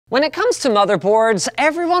When it comes to motherboards,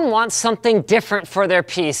 everyone wants something different for their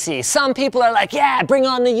PC. Some people are like, yeah, bring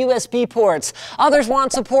on the USB ports. Others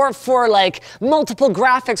want support for like multiple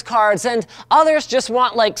graphics cards, and others just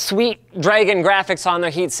want like sweet dragon graphics on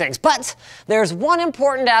their heatsinks. But there's one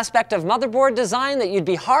important aspect of motherboard design that you'd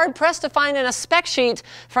be hard-pressed to find in a spec sheet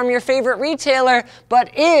from your favorite retailer,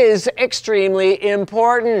 but is extremely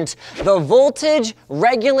important: the voltage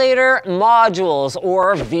regulator modules,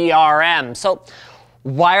 or VRM. So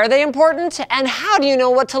why are they important, and how do you know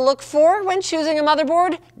what to look for when choosing a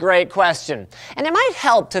motherboard? Great question. And it might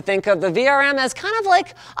help to think of the VRM as kind of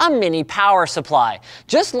like a mini power supply.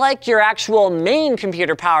 Just like your actual main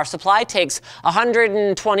computer power supply takes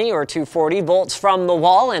 120 or 240 volts from the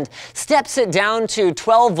wall and steps it down to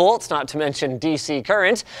 12 volts, not to mention DC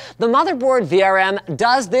current, the motherboard VRM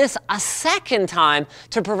does this a second time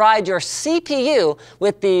to provide your CPU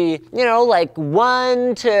with the, like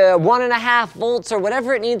 1 to 1.5 volts or whatever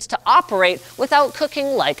it needs to operate without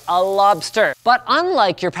cooking like a lobster. But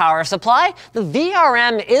unlike your power supply, the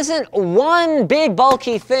VRM isn't one big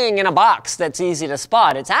bulky thing in a box that's easy to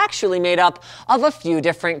spot. It's actually made up of a few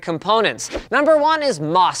different components. Number one is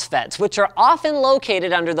MOSFETs, which are often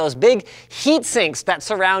located under those big heat sinks that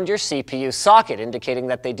surround your CPU socket, indicating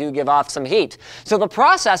that they do give off some heat. So the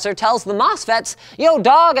processor tells the MOSFETs, yo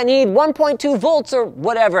dog, I need 1.2 volts or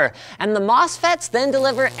whatever. And the MOSFETs then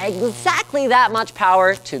deliver exactly that much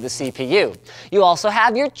power to the CPU. You also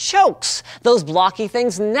have your chokes, those blocky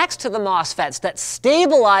things next to the MOSFETs that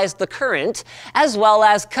stabilize the current, as well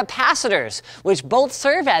as capacitors, which both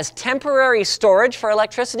serve as temporary storage for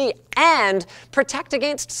electricity and protect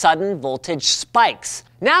against sudden voltage spikes.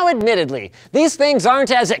 Now, admittedly, these things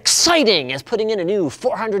aren't as exciting as putting in a new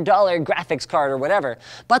 $400 graphics card or whatever,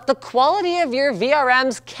 but the quality of your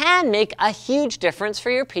VRMs can make a huge difference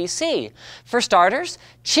for your PC. For starters,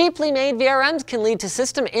 cheaply made VRMs can lead to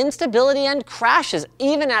system instability and crashes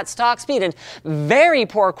even at stock speed, and very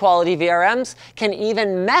poor quality VRMs can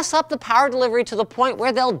even mess up the power delivery to the point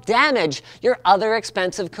where they'll damage your other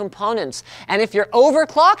expensive components. And if you're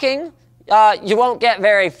overclocking, you won't get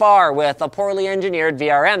very far with a poorly engineered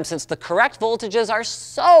VRM, since the correct voltages are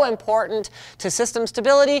so important to system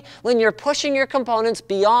stability when you're pushing your components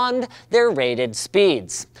beyond their rated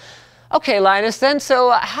speeds. Okay, Linus, then,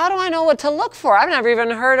 so how do I know what to look for? I've never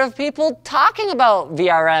even heard of people talking about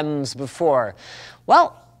VRMs before.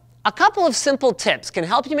 Well, a couple of simple tips can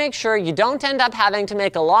help you make sure you don't end up having to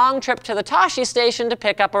make a long trip to the Toshi station to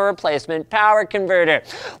pick up a replacement power converter.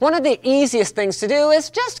 One of the easiest things to do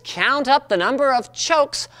is just count up the number of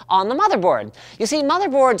chokes on the motherboard. You see,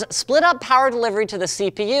 motherboards split up power delivery to the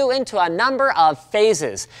CPU into a number of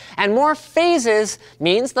phases. And more phases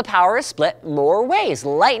means the power is split more ways,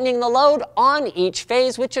 lightening the load on each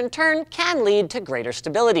phase, which in turn can lead to greater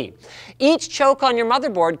stability. Each choke on your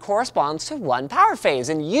motherboard corresponds to one power phase,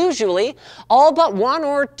 and usually, all but one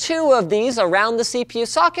or two of these around the CPU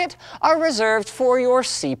socket are reserved for your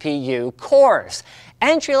CPU cores.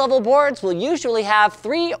 Entry-level boards will usually have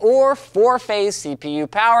 3 or 4-phase CPU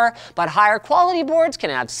power, but higher quality boards can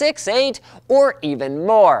have 6, 8, or even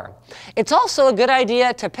more. It's also a good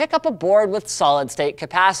idea to pick up a board with solid-state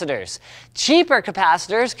capacitors. Cheaper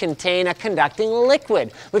capacitors contain a conducting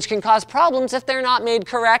liquid, which can cause problems if they're not made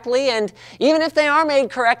correctly, and even if they are made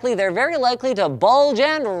correctly, they're very likely to bulge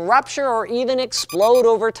and rupture or even explode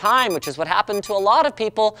over time, which is what happened to a lot of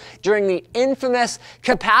people during the infamous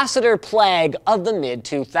capacitor plague of the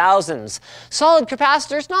mid-2000s. Solid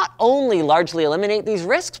capacitors not only largely eliminate these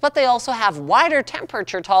risks, but they also have wider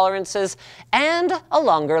temperature tolerances and a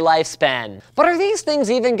longer lifespan. But are these things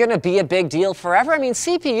even going to be a big deal forever? I mean,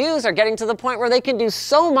 CPUs are getting to the point where they can do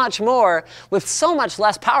so much more with so much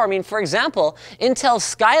less power. I mean, for example, Intel's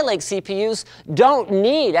Skylake CPUs don't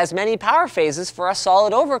need as many power phases for a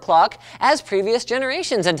solid overclock as previous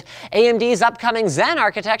generations, and AMD's upcoming Zen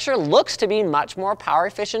architecture looks to be much more power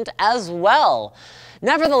efficient as well.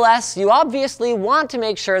 Nevertheless, you obviously want to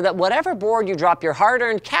make sure that whatever board you drop your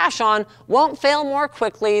hard-earned cash on won't fail more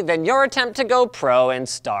quickly than your attempt to go pro in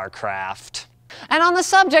StarCraft. And on the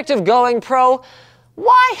subject of going pro,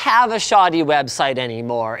 why have a shoddy website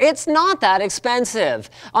anymore? It's not that expensive.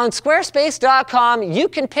 On Squarespace.com, you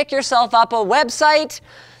can pick yourself up a website,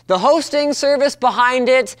 the hosting service behind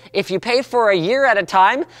it. If you pay for a year at a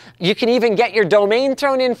time, you can even get your domain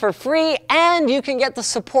thrown in for free, and you can get the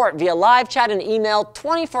support via live chat and email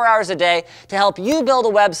 24 hours a day to help you build a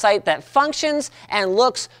website that functions and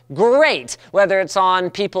looks great, whether it's on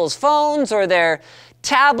people's phones or their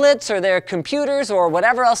tablets or their computers or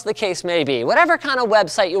whatever else the case may be. Whatever kind of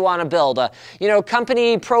website you want to build, a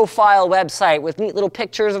company profile website with neat little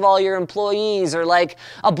pictures of all your employees, or like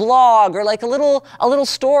a blog, or like a little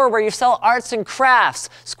store where you sell arts and crafts.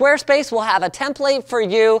 Squarespace will have a template for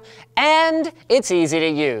you, and it's easy to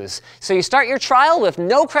use. So you start your trial with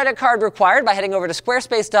no credit card required by heading over to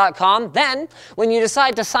squarespace.com. Then, when you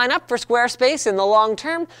decide to sign up for Squarespace in the long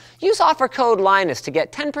term, use offer code Linus to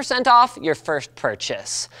get 10% off your first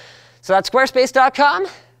purchase. So that's squarespace.com,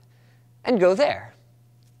 and go there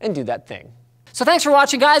and do that thing. So thanks for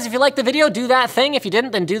watching, guys. If you liked the video, do that thing. If you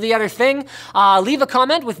didn't, then do the other thing. Leave a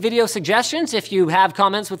comment with video suggestions if you have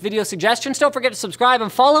comments with video suggestions. Don't forget to subscribe and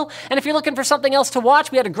follow. And if you're looking for something else to watch,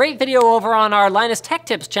 we had a great video over on our Linus Tech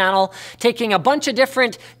Tips channel, taking a bunch of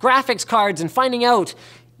different graphics cards and finding out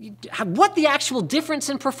what the actual difference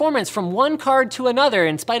in performance from one card to another,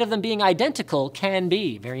 in spite of them being identical, can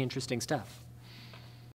be. Very interesting stuff.